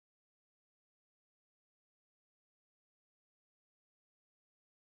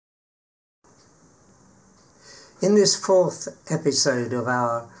In this fourth episode of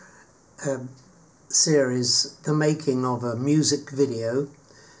our series, The Making of a Music Video,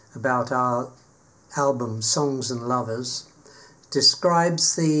 about our album Songs and Lovers,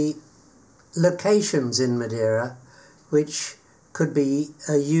 describes the locations in Madeira which could be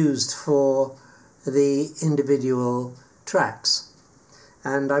used for the individual tracks.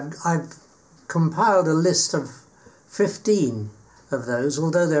 And I've compiled a list of 15 of those,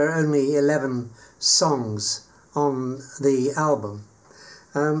 although there are only 11 songs on the album,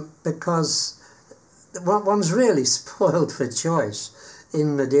 because one's really spoiled for choice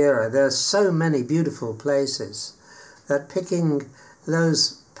in Madeira. There are so many beautiful places that picking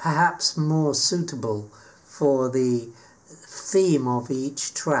those perhaps more suitable for the theme of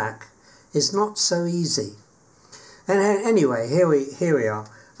each track is not so easy. And anyway, here we are.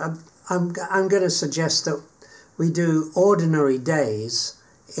 I'm going to suggest that we do Ordinary Days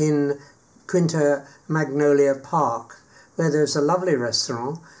in Quinta Magnolia Park, where there's a lovely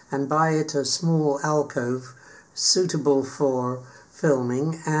restaurant, and by it a small alcove suitable for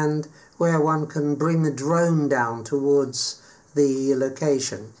filming, and where one can bring the drone down towards the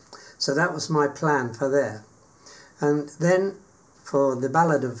location. So that was my plan for there. And then for the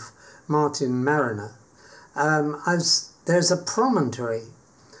Ballad of Martin Mariner, there's a promontory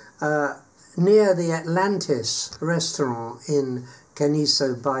near the Atlantis restaurant in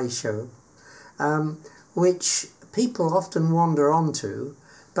Caniço Baixo, which people often wander onto,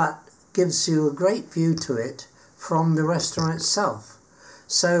 but gives you a great view to it from the restaurant itself.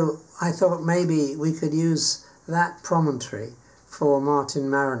 So I thought maybe we could use that promontory for Martin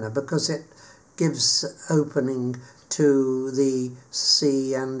Mariner, because it gives opening to the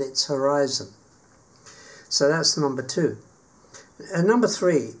sea and its horizon. So that's number 2. Number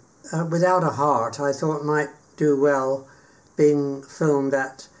 3, Without a Heart, I thought might do well being filmed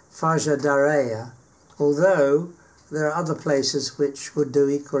at Faja d'Areia, although there are other places which would do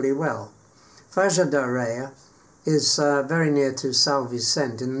equally well. Faja d'Areia is very near to São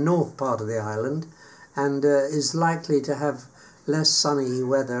Vicente in the north part of the island, and is likely to have less sunny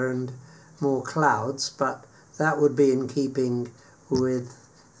weather and more clouds, but that would be in keeping with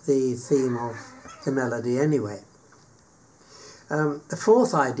the theme of the melody anyway. The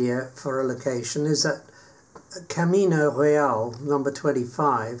fourth idea for a location is at Camino Real, number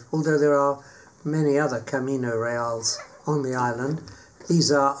 25, although there are many other Camino Reals on the island.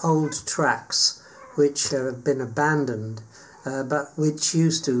 These are old tracks which have been abandoned, but which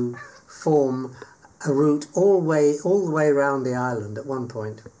used to form a route all the way around the island at one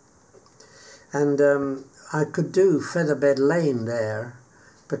point. And I could do Featherbed Lane there,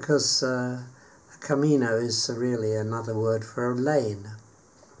 because Camino is really another word for a lane.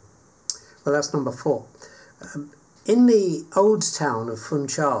 Well, that's number 4. In the old town of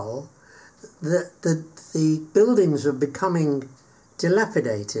Funchal, the buildings were becoming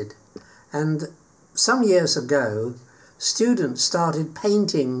dilapidated, and some years ago students started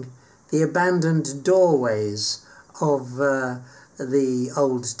painting the abandoned doorways of the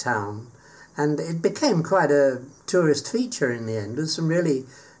old town, and it became quite a tourist feature in the end, with some really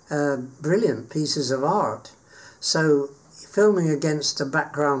brilliant pieces of art. So filming against a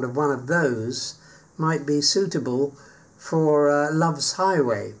background of one of those might be suitable for Love's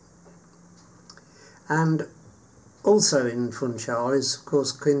Highway. And also in Funchal is, of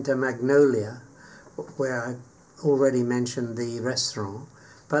course, Quinta Magnolia, where I already mentioned the restaurant,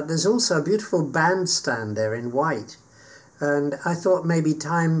 but there's also a beautiful bandstand there in white, and I thought maybe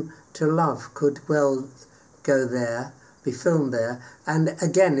Time to Love could well go there, be filmed there, and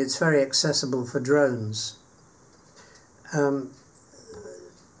again it's very accessible for drones.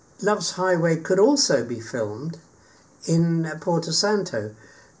 Love's Highway could also be filmed in Porto Santo.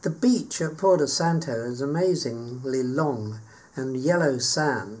 The beach at Porto Santo is amazingly long and yellow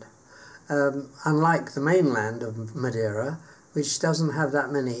sand, unlike the mainland of Madeira, which doesn't have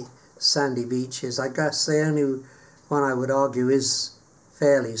that many sandy beaches. I guess the only one I would argue is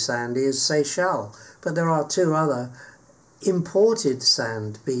fairly sandy is Seychelles, but there are 2 other imported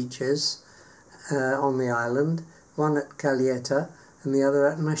sand beaches on the island, one at Calheta and the other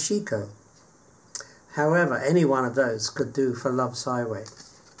at Machico. However, any one of those could do for Love's Highway.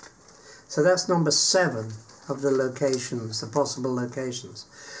 So that's number 7 of the locations, the possible locations.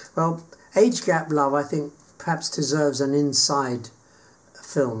 Well, Age Gap Love, I think, perhaps deserves an inside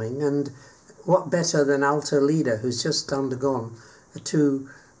filming, and what better than Alto Leader, who's just undergone a €2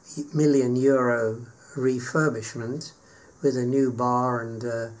 million refurbishment with a new bar and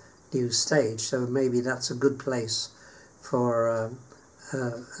a new stage, so maybe that's a good place for a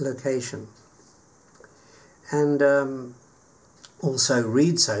location. And also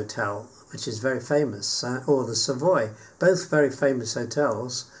Reed's Hotel, which is very famous, or the Savoy, both very famous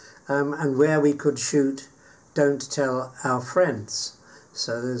hotels, and where we could shoot Don't Tell Our Friends.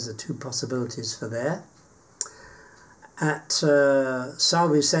 So those are two possibilities for there. At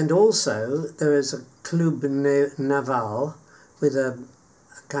São Vicente also there is a Club Naval with a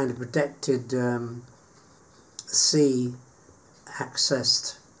kind of protected sea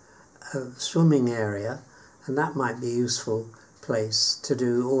accessed swimming area, and that might be a useful place to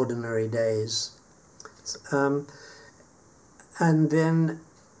do ordinary days. And then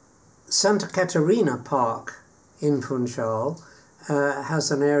Santa Catarina Park in Funchal has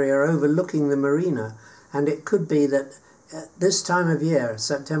an area overlooking the marina, and it could be that at this time of year,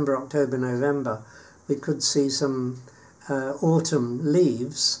 September, October, November, we could see some autumn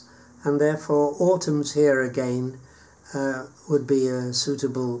leaves, and therefore autumn's here again would be a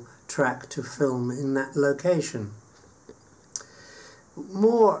suitable track to film in that location.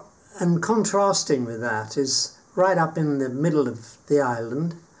 More and contrasting with that is right up in the middle of the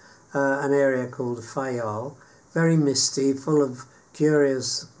island, an area called Fayal, very misty, full of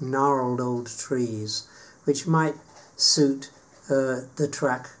curious gnarled old trees, which might suit the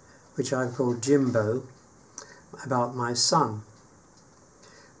track which I've called Jimbo, about my son.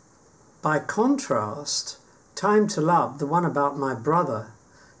 By contrast, Time to Love, the one about my brother,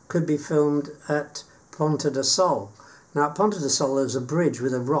 could be filmed at Ponta do Sol. Now at Ponta do Sol there's a bridge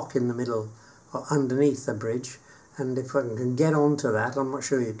with a rock in the middle, or underneath the bridge, and if I can get onto that, I'm not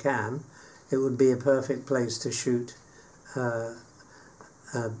sure you can, it would be a perfect place to shoot a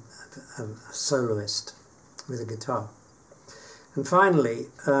soloist with a guitar. And finally,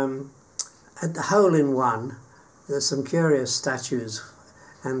 at the Hole-in-One, there's some curious statues,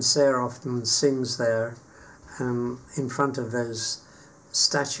 and Sarah often sings there in front of those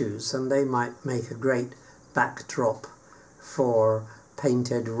statues, and they might make a great backdrop for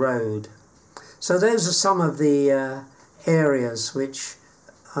Painted Road. So those are some of the areas which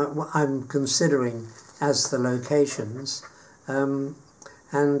I'm considering as the locations, and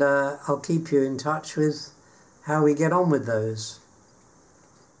I'll keep you in touch with how we get on with those.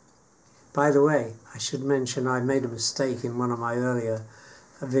 By the way, I should mention I made a mistake in one of my earlier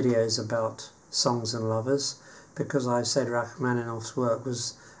videos about Songs and Lovers, because I said Rachmaninoff's work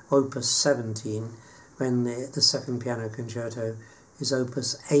was opus 17 when the second piano concerto is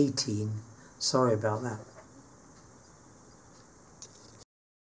opus 18. Sorry about that.